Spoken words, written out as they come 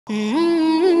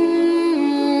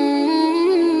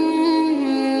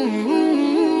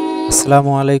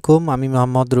আসসালামু আলাইকুম, আমি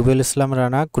মোহাম্মদ রুবেল ইসলাম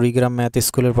রানা কুড়িগ্রাম ম্যাথ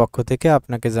স্কুলের পক্ষ থেকে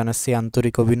আপনাকে জানাচ্ছি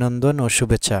আন্তরিক অভিনন্দন ও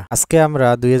শুভেচ্ছা। আজকে আমরা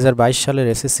 2022 সালের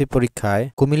এসএসসি পরীক্ষায়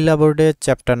কুমিল্লা বোর্ডের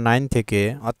চ্যাপ্টার 9 থেকে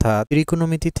অর্থাৎ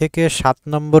ত্রিকোণমিতি থেকে 7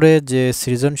 নম্বরে যে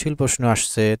সৃজনশীল প্রশ্ন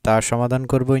আসছে তা সমাধান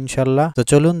করব ইনশাআল্লাহ। তো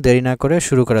চলুন দেরি না করে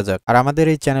শুরু করা যাক। আর আমাদের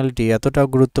এই চ্যানেলটি এতটাও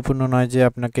গুরুত্বপূর্ণ নয় যে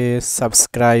আপনাকে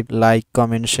সাবস্ক্রাইব, লাইক,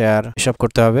 কমেন্ট, শেয়ার এসব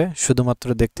করতে হবে। শুধুমাত্র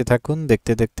দেখতে থাকুন,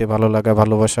 দেখতে দেখতে ভালো লাগা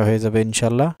ভালোবাসা হয়ে যাবে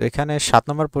ইনশাআল্লাহ। তো এখানে 7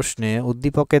 নম্বর প্রশ্নে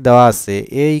উদ্দীপকে দেওয়া আছে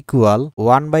a ইকুয়াল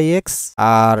 1/x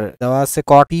আর দেওয়া আছে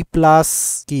cot p plus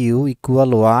q equal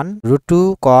 1, √2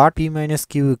 cot p minus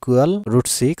q equal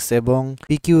 √6 এবং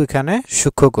pq এখানে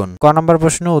সূক্ষ্মকোণ। ক নম্বর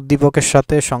প্রশ্ন উদ্দীপকের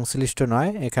সাথে সংশ্লিষ্ট নয়,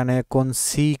 এখানে কোণ c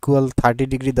ইকুয়াল 30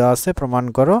 ডিগ্রি দেওয়া আছে, প্রমাণ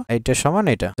করো এইটা সমান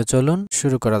এটা। তো চলুন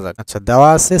শুরু করা যাক। আচ্ছা, দেওয়া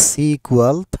আছে c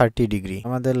ইকুয়াল 30 ডিগ্রি,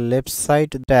 আমাদের লেফট সাইড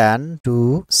tan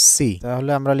 2c,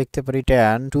 তাহলে আমরা লিখতে পারি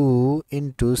tan 2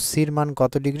 ইনটু c এর মান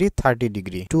কত ডিগ্রি? 30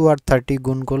 ডিগ্রি। 2 আর 30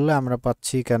 গুণ করলে আমরা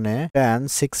পাচ্ছি এখানে tan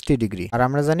 60 ডিগ্রি, আর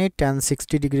আমরা জানি tan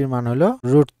 60 ডিগ্রির মান হলো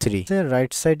 √3।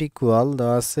 রাইট সাইড ইকুয়াল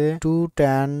দেওয়া আছে 2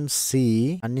 tan c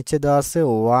আর নিচে দেওয়া আছে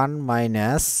 1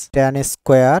 মাইনাস tan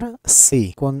স্কয়ার c।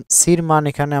 কোন c এর মান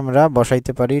এখানে আমরা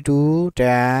বসাইতে পারি 2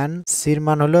 tan c এর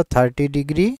মান হলো 30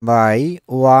 degree by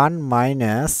 1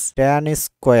 minus tan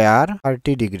square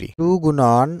 30 degree. 2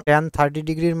 গুণন tan 30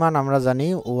 ডিগ্রির মান আমরা জানি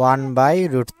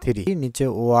 1/√3, নিচে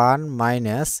 1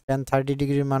 মাইনাস tan 30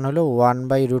 ডিগ্রির মান হলো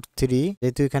 1/√3।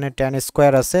 যেহেতু এখানে tan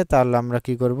স্কয়ার আছে তাহলে আমরা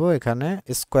কি করব, এখানে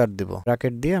স্কয়ার দিব,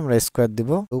 ব্র্যাকেট দিয়ে আমরা স্কয়ার দিব।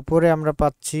 উপরে আমরা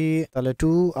পাচ্ছি তাহলে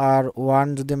 2 আর 1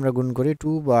 যদি আমরা গুণ করি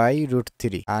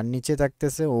 2/√3, আর নিচে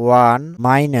থাকতেছে 1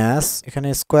 মাইনাস এখানে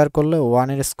স্কয়ার করলে 1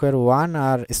 এর স্কয়ার 1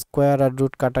 আর স্কয়ার আর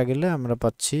রুট কাটা গেলে আমরা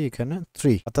পাচ্ছি এখানে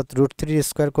 3, অর্থাৎ √3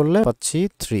 স্কয়ার করলে পাচ্ছি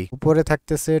 3। উপরে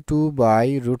থাকতেছে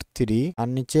 2/√3 আর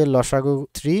নিচে লসাগু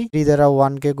 3 দ্বারা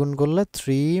 1 কে গুণ করলে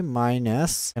 3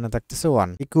 মাইনাস এখানে থাকতেছে 1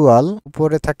 ইকুয়াল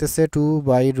উপরে থাকতেছে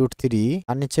 2/√3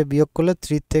 আর নিচে বিয়োগ করলে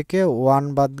 3 থেকে 1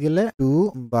 বাদ গেলে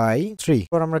 2/3।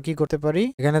 এরপর আমরা কি করতে পারি,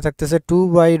 এখানে থাকতেছে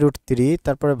 2/√3,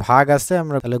 তারপরে ভাগ আছে,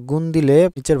 আমরা তাহলে গুণ দিলে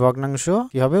নিচের ভগ্নাংশ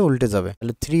কি হবে, উল্টে যাবে।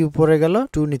 তাহলে 3 উপরে গেল,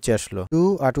 2 নিচে আসলো, 2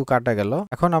 আর 2 কাটা গেল।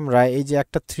 এখন আমরা এই যে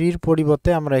একটা 3 এর পরিবর্তে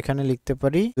আমরা এখানে লিখতে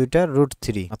পারি দুইটা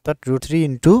 √3, অর্থাৎ √3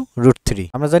 ইনটু √3।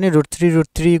 আমরা জানি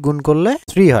 √3 গুণ করলে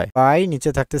 3 হয়, বাই নিচে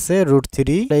থাকতেছে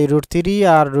 √3, এই √3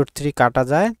 আর √3 কাটা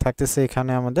যায়, থাকতেছে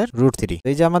এখানে আমাদের √3।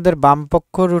 এই যে আমাদের বাম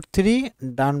পক্ষ √3,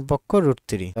 ডান পক্ষ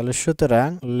 √3, তাহলে সুতরাং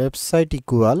left side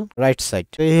equal right side.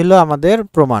 এই হলো আমাদের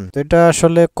প্রমাণ। তো এটা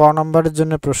আসলে ক নম্বরের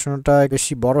জন্য প্রশ্নটা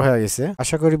বেশি বড় হয়ে গেছে,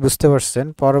 আশা করি বুঝতে পারছেন।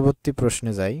 পরবর্তী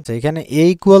প্রশ্নে যাই। এখানে a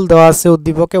ইকুয়াল দেওয়া আছে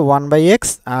উদ্দীপকে 1/x,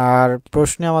 আর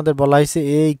প্রশ্নে আমাদের বলা হয়েছে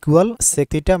a equal sec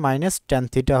theta minus tan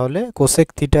theta হলে cosec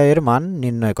থিটা এর মান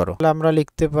নির্ণয় করো। তাহলে আমরা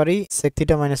লিখতে পারি sec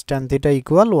theta minus tan theta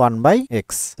equal 1/x।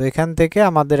 তো এখান থেকে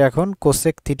আমাদের এখন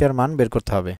cosec থিটার মান বের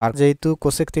করতে হবে, আর যেহেতু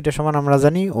cosec থিটা সমান আমরা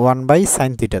জানি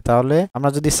 1/sin থিটা, তাহলে আমরা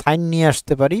যদি sin নিয়ে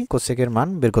আসতে পারি cosec এর মান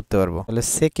বের করতে পারবো। তাহলে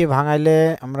sec কে ভাঙাইলে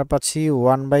আমরা পাচ্ছি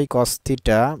 1/cos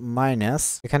থিটা মাইনাস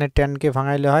এখানে tan কে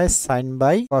ভাঙাইলে হয়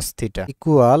sin/cos থিটা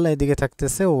ইকুয়াল এদিকে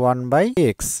থাকতেছে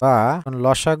 1/x, বা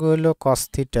লসাগু হলো cos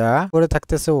থিটা, পরে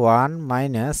থাকতেছে 1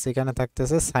 মাইনাস এখানে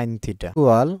থাকতেছে sin থিটা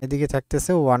ইকুয়াল এদিকে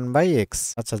থাকতেছে 1/x।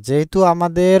 আচ্ছা, যেহেতু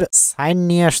আমাদের sin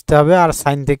নিয়ে আসতে হবে আর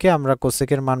sin থেকে আমরা cosec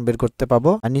এর মান বের করতে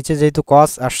পাবো, আর নিচে যেহেতু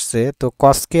cos আসছে তো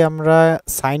cos কে আমরা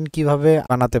sin কিভাবে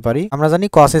বানাতে পারি, আমরা জানি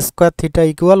cos square theta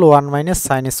equal 1 minus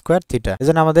sin square theta.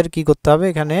 এজন্য আমাদের কি করতে হবে,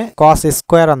 এখানে cos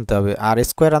স্কয়ার আনতে হবে, আর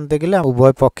স্কয়ার আনতে গেলে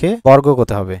উভয় পক্ষে বর্গ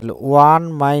করতে হবে। 1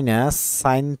 minus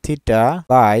sin theta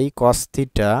by cos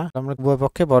theta আমরা উভয়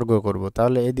পক্ষে বর্গ করব,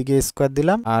 তাহলে এদিকে স্কয়ার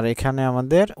দিলাম আর এখানে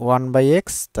আমাদের 1/x,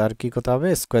 তার কি করতে হবে,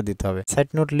 স্কয়ার দিতে হবে। সাইড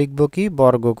নোট লিখবো কি,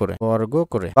 বর্গ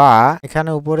করে, বা এখানে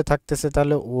উপরে থাকতেছে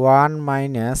তাহলে 1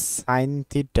 মাইনাস sin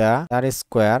থিটা তার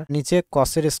স্কয়ার, নিচে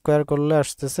cos এর স্কয়ার করলে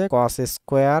আসতেছে cos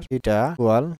স্কয়ার থিটা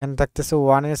ইকুয়াল এখানে থাকতেছে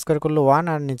 1 এর স্কয়ার করলে 1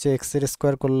 আর নিচে x এর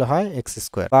স্কয়ার করলে হয় x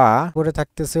স্কয়ার, বা উপরে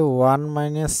থাকতেছে 1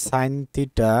 minus sin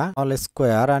theta all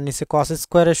square আর নিচে cos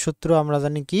স্কয়ারের সূত্র আমরা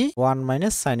জানি কি 1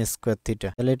 মাইনাস sin স্কয়ার থিটা।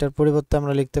 তাহলে এটার পরিবর্তে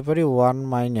আমরা লিখতে পারি 1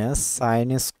 মাইনাস sin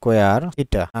স্কয়ার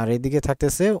থিটা, আর এদিকে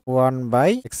থাকতেছে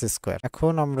 1/x স্কয়ার।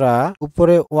 এখন আমরা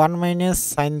উপরে 1 মাইনাস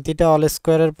sin থিটা অল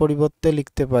স্কয়ারের পরিবর্তে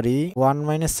লিখতে পারি 1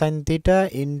 minus sin theta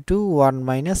into 1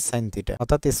 minus sine theta,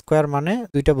 অর্থাৎ স্কোয়ার মানে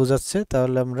দুইটা বোঝাচ্ছে,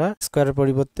 তাহলে আমরা স্কোয়ারের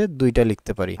পরিবর্তে দুইটা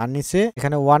লিখতে পারি। আর নিচে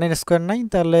এখানে 1 এর স্কোয়ার নাই,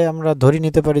 তাহলে আমরা ধরে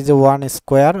নিতে পারি যে 1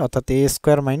 স্কোয়ার অর্থাৎ a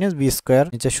square minus b square.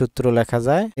 নিচে সূত্র লেখা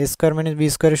যায় a স্কোয়ার মাইনাস b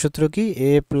স্কোয়ারের সূত্র কি,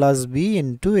 a plus b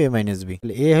into a minus b।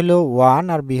 a হলো 1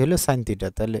 আর b হলো সাইন থিটা,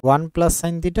 তাহলে 1 plus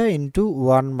sine theta into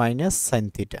 1 minus sine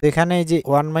theta. এখানে এই যে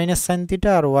 1 মাইনাস সাইন থিটা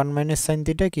আর 1 মাইনাস সাইন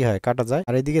থিটা কি হয়, কাটা যায়।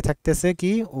 আর এদিকে থাকতেছে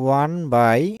কি 1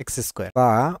 বাই এক্স স্কোয়ার, বা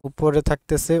উপরে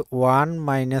থাকতেছে 1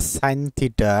 মাইনাস সাইন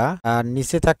থিটা আর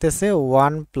নিচে থাকতেছে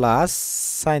 1 প্লাস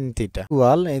সাইন থিটা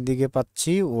ইকুয়াল এদিকে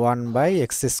পাচ্ছি 1 বাই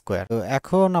এক্স স্কোয়ার। তো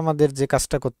এখন আমাদের যে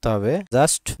কাজটা করতে হবে,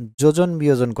 জাস্ট যোজন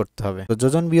বিয়োজন করতে হবে। তো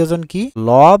যোজন বিয়োজন কি,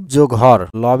 লব যোগ হর,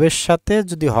 লবের সাথে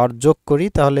যদি হর যোগ করি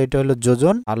তাহলে এটা হলো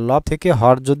যোজন, আর লব থেকে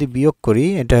হর যদি বিয়োগ করি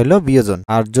এটা হলো বিয়োজন।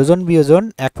 আর যোজন বিয়োজন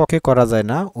এক পক্ষে করা যায়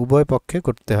না, উভয় পক্ষে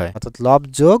করতে হয়, অর্থাৎ লব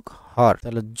যোগ হর,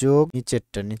 তাহলে যোগ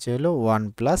নিচেরটা, নিচে হলো 1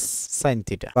 প্লাস সাইন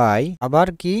থিটা বাই আবার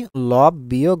কি লব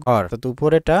বিয়োগ হর, তো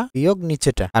উপরেটা বিয়োগ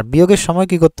নিচেটা। আর বিয়োগের সময়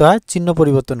কি করতে হয়, চিহ্ন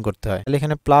পরিবর্তন করতে হয়। তাহলে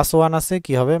এখানে প্লাস 1 আছে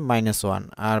কি হবে মাইনাস 1,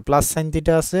 আর প্লাস সাইন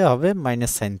থিটা আছে হবে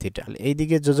মাইনাস সাইন থিটা।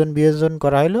 এইদিকে যোজন বিয়োজন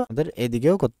করা হলো, আমাদের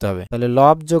এইদিকেও করতে হবে। তাহলে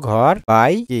লব যোগ হর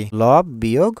বাই কি লব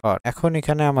বিয়োগ হর। এখন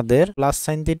এখানে আমাদের প্লাস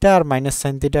সাইন থিটা আর মাইনাস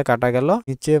সাইন থিটা কাটা গেল,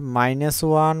 নিচে মাইনাস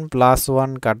 1 প্লাস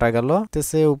 1 কাটা গেল,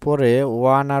 উপরে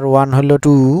 1 আর 1 হলো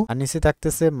 2, আর নিচে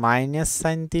থাকতেছে মাইনাস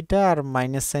সাইন থিটা আর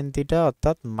মাইনাস সাইন থিটা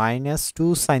অর্থাৎ মাইনাস 2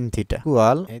 সাইন থিটা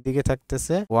ইকুয়াল এদিকে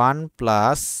থাকতেছে 1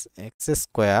 plus x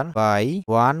square by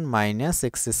 1 minus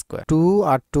x square. 2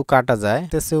 আর 2 কাটা যায়,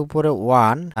 উপরে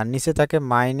 1 আর নিচে থাকে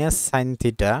মাইনাস সাইন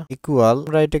থিটা ইকুয়াল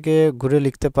আমরা এটাকে ঘুরে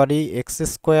লিখতে পারি x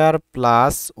square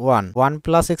plus 1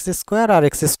 plus x square আর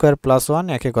এক্স স্কোয়ার প্লাস 1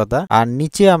 একই কথা। আর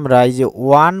নিচে আমরা এই যে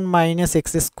 1 মাইনাস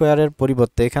এক্স স্কোয়ারের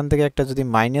পরিবর্তে এখান থেকে একটা যদি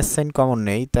মাইনাস সাইন কমন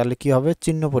নেই তাহলে কি হবে,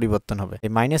 চিহ্ন পরিবর্তন হবে।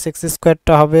 এই মাইনাস এক্স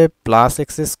স্কোয়ারটা হবে প্লাস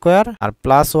এক্স স্কোয়ার আর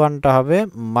প্লাস 1টা হবে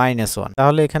মাইনাস 1।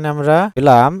 তাহলে এখানে আমরা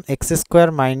পেলাম এক্স স্কোয়ার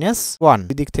মাইনাস 1।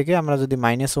 দুই দিক থেকে আমরা যদি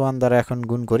মাইনাস 1 দ্বারা এখন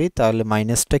গুণ করি তাহলে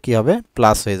মাইনাসটা কি হবে,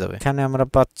 প্লাস হয়ে যাবে। এখানে আমরা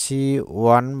পাচ্ছি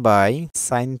 1 বাই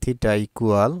সাইন থিটা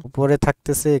ইকুয়াল উপরে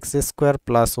থাকতেছে এক্স স্কোয়ার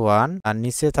প্লাস 1 আর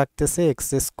নিচে থাকতেছে এক্স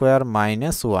স্কোয়ার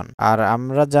মাইনাস 1। আর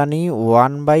আমরা জানি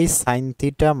 1 বাই সাইন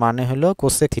থিটা মানে হলো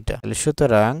কোসেক থিটা,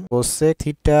 সুতরাং কোসেক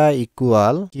থিটা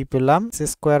ইকুয়াল কি পেলাম, x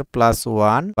square plus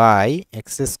 1 by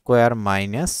x square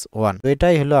minus 1। তো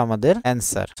এটাই হলো আমাদের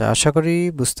অ্যান্সার। আশা করি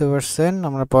বুঝতে পারছেন।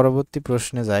 আমরা পরবর্তী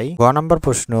প্রশ্নে যাই। গ নম্বর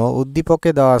প্রশ্ন,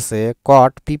 উদ্দীপকে দেওয়া আছে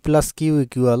cot p plus Q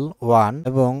equal 1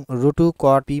 এবং √2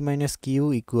 cot p minus Q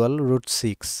equal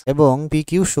 √6 এবং পি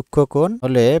কিউ সূক্ষ্মকোণ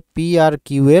হলে পি আর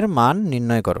কিউ এর মান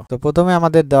নির্ণয় করো। তো প্রথমে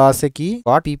আমাদের দেওয়া আছে কি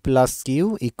cot p plus Q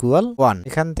equal 1।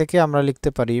 এখান থেকে আমরা লিখতে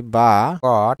পারি বা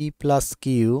cot p plus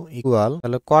Q equal,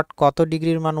 তাহলে cot কত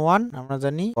ডিগ্রির মান 1 আমরা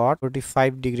জানি, cot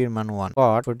 45 ডিগ্রির মান 1,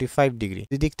 cot 45 ডিগ্রি।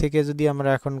 দুই দিক থেকে যদি আমরা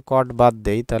এখন cot বাদ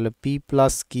দেই তাহলে p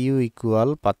প্লাস কিউ ইকুয়াল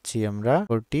পাচ্ছি আমরা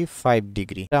 45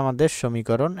 ডিগ্রি। এটা আমাদের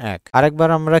সমীকরণ 1। আরেকবার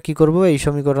আমরা কি করব, এই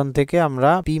সমীকরণ থেকে আমরা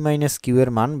p মাইনাস কিউ এর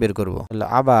মান বের করব। তাহলে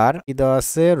আবার কি দেওয়া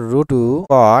আছে, √2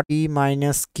 cot p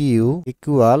minus Q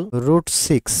equal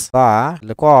 √6 বা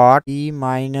cot p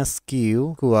minus Q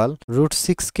equal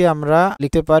 √6 কে আমরা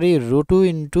লিখতে পারি √2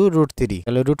 ইন্টু √3।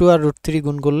 তাহলে √2 আর √3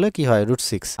 গুণ করলে কি হয়,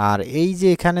 √6। আর এই যে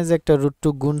এখানে যে একটা √2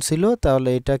 গুণ ছিল তাহলে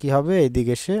এটা কি হবে,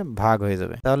 এইদিকে এসে ভাগ হয়ে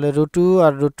যাবে। তাহলে √2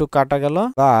 আর √2 কাটা গেল,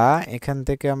 বা এখান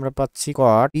থেকে আমরা পাচ্ছি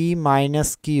cot p minus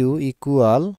Q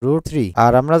equal √3।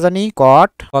 আর আমরা জানি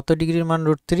cot কত ডিগ্রির মান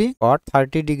 √3, cot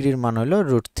 30 ডিগ্রির মান হলো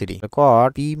 √3। cot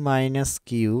p minus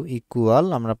Q equal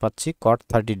আমরা পাচ্ছি cot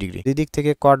 30 ডিগ্রি। দুই দিক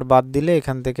থেকে cot বাদ দিলে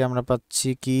এখান থেকে আমরা পাচ্ছি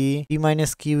কি p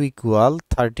minus Q equal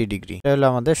 30 degree. এটা হলো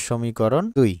আমাদের সমীকরণ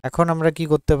 2। এখন আমরা কি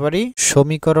করতে পারি,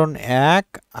 সমীকরণ 1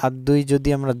 আর 2 যদি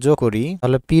আমরা যোগ করি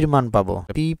তাহলে p এর মান পাবো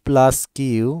p plus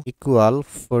Q equal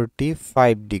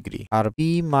 45 degree আর p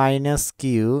minus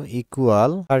Q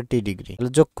equal 30 degree.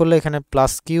 তাহলে যোগ করলে এখানে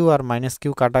plus Q R minus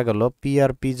Q কাটা গেল, p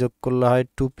আর p যোগ করলে হয়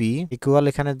 2p ইকুয়াল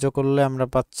এখানে যোগ করলে আমরা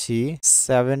পাচ্ছি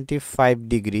 75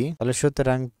 ডিগ্রি। তাহলে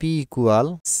সুতরাং p ইকুয়াল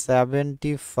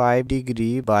 75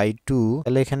 ডিগ্রি বাই 2।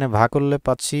 তাহলে এখানে ভাগ করলে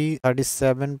পাচ্ছি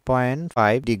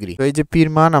 37.5 ডিগ্রি। তো এই যে p এর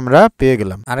মান আমরা পেয়ে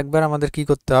গেলাম। আরেকবার আমাদের কি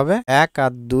করতে হবে, 1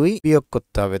 আর 2 বিয়োগ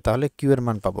করতে হবে, তাহলে কিউ এর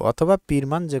মান পাবো, অথবা p এর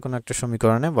মান যে কোনো একটা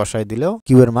সমীকরণে বসাই দিলেও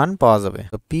কিউ এর মান পাওয়া যাবে।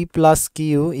 তো p plus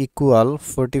Q equal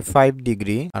 45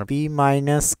 degree আর p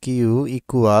minus Q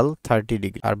equal 30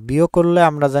 degree. আর বিয়োগ করলে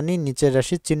আমরা জানি নিচের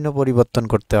রাশির চিহ্ন পরিবর্তন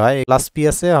করতে হয়, প্লাস p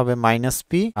আছে হবে মাইনাস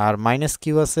p আর মাইনাস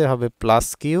কিউ আছে হবে প্লাস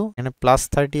কিউ, এখানে প্লাস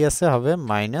 30 আছে হবে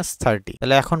মাইনাস 30।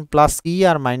 তাহলে এখন প্লাস p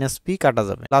আর মাইনাস p কাটা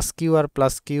যাবে, plus Q R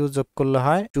plus Q যোগ করলে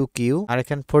হয় 2q আর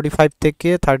এখানে 45 থেকে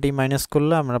 30 মাইনাস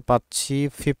করলে আমরা পাচ্ছি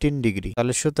 15 ডিগ্রি।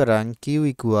 তাহলে সুতরাং কিউ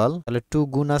ইকুয়াল, তাহলে 2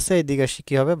 গুণ আছে, এদিকে আসি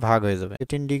কি হবে, ভাগ হয়ে যাবে।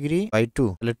 18 ডিগ্রি বাই 2,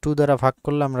 তাহলে 2 দ্বারা ভাগ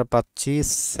করলে আমরা পাচ্ছি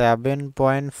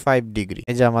 7.5 ডিগ্রি।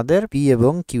 এই যে আমাদের পি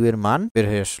এবং কিউ এর মান বের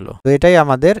হয়ে আসলো। তো এটাই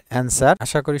আমাদের অ্যান্সার।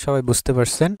 আশা করি সবাই বুঝতে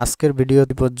পারছেন। আজকের ভিডিও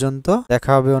পর্যন্ত,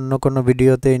 দেখা হবে অন্য কোনো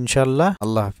ভিডিওতে ইনশাআল্লাহ।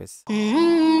 আল্লাহ হাফেজ।